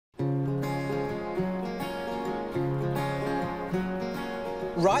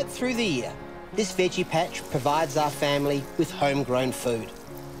Right through the year, this veggie patch provides our family with homegrown food.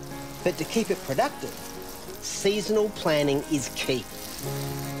 But to keep it productive, seasonal planning is key.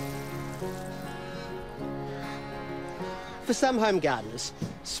 For some home gardeners,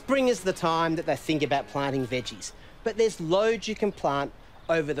 spring is the time that they think about planting veggies, but there's loads you can plant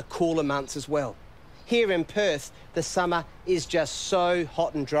over the cooler months as well. Here in Perth, the summer is just so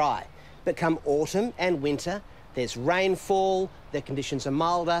hot and dry, but come autumn and winter, there's rainfall, the conditions are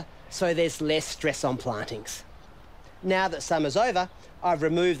milder, so there's less stress on plantings. Now that summer's over, I've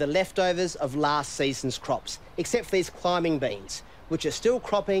removed the leftovers of last season's crops, except for these climbing beans, which are still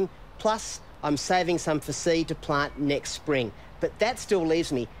cropping, plus I'm saving some for seed to plant next spring. But that still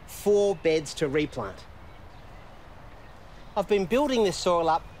leaves me 4 beds to replant. I've been building this soil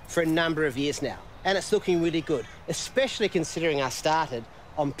up for a number of years now, and it's looking really good, especially considering I started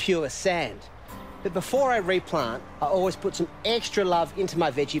on pure sand. But before I replant, I always put some extra love into my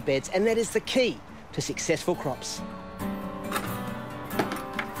veggie beds, and that is the key to successful crops.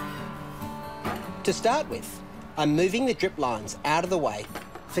 To start with, I'm moving the drip lines out of the way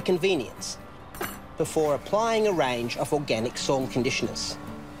for convenience before applying a range of organic soil conditioners.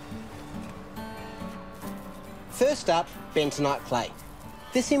 First up, bentonite clay.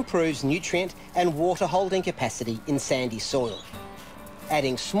 This improves nutrient and water holding capacity in sandy soil.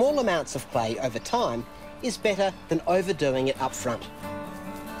 Adding small amounts of clay over time is better than overdoing it up front.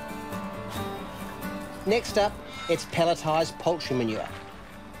 Next up, it's pelletised poultry manure,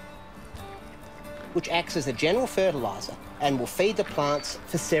 which acts as a general fertiliser and will feed the plants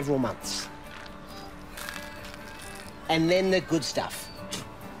for several months. And then the good stuff,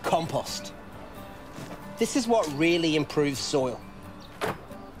 compost. This is what really improves soil.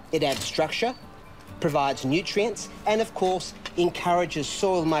 It adds structure, provides nutrients, and of course, encourages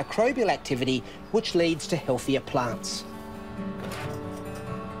soil microbial activity, which leads to healthier plants.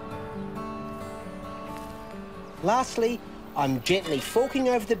 Lastly, I'm gently forking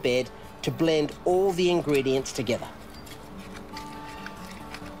over the bed to blend all the ingredients together.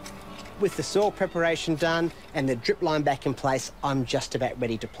 With the soil preparation done and the drip line back in place, I'm just about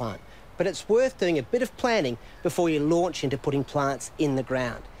ready to plant. But it's worth doing a bit of planning before you launch into putting plants in the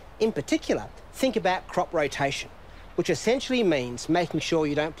ground. In particular, think about crop rotation, which essentially means making sure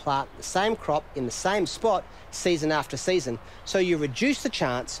you don't plant the same crop in the same spot season after season, so you reduce the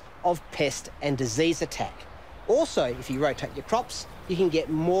chance of pest and disease attack. Also, if you rotate your crops, you can get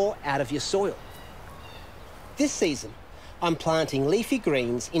more out of your soil. This season, I'm planting leafy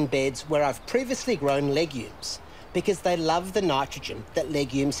greens in beds where I've previously grown legumes because they love the nitrogen that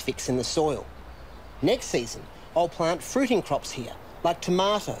legumes fix in the soil. Next season, I'll plant fruiting crops here, like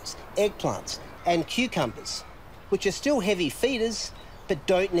tomatoes, eggplants, and cucumbers, which are still heavy feeders, but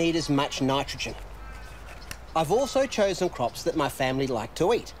don't need as much nitrogen. I've also chosen crops that my family like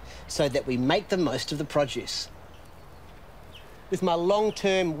to eat, so that we make the most of the produce. With my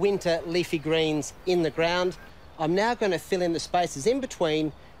long-term winter leafy greens in the ground, I'm now going to fill in the spaces in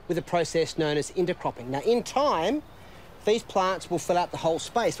between with a process known as intercropping. Now, in time, these plants will fill out the whole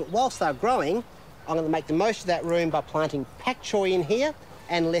space, but whilst they're growing, I'm going to make the most of that room by planting pak choi in here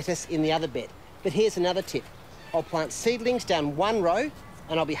and lettuce in the other bed. But here's another tip. I'll plant seedlings down one row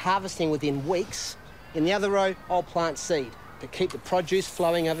and I'll be harvesting within weeks. In the other row, I'll plant seed to keep the produce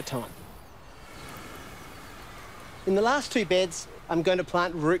flowing over time. In the last 2 beds, I'm going to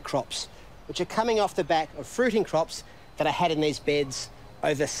plant root crops, which are coming off the back of fruiting crops that I had in these beds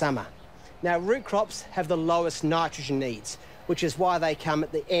over summer. Now, root crops have the lowest nitrogen needs, which is why they come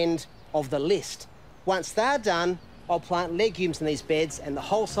at the end of the list. Once they're done, I'll plant legumes in these beds and the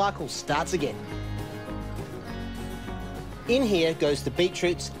whole cycle starts again. In here goes the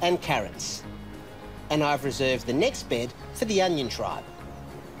beetroots and carrots. And I've reserved the next bed for the onion tribe.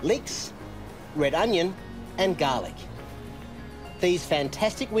 Leeks, red onion, and garlic. These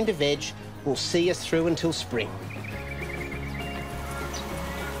fantastic winter veg will see us through until spring.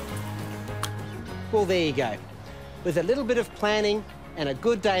 Well, there you go. With a little bit of planning and a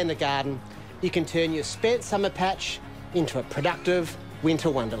good day in the garden, you can turn your spent summer patch into a productive winter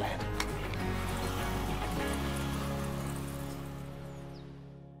wonderland.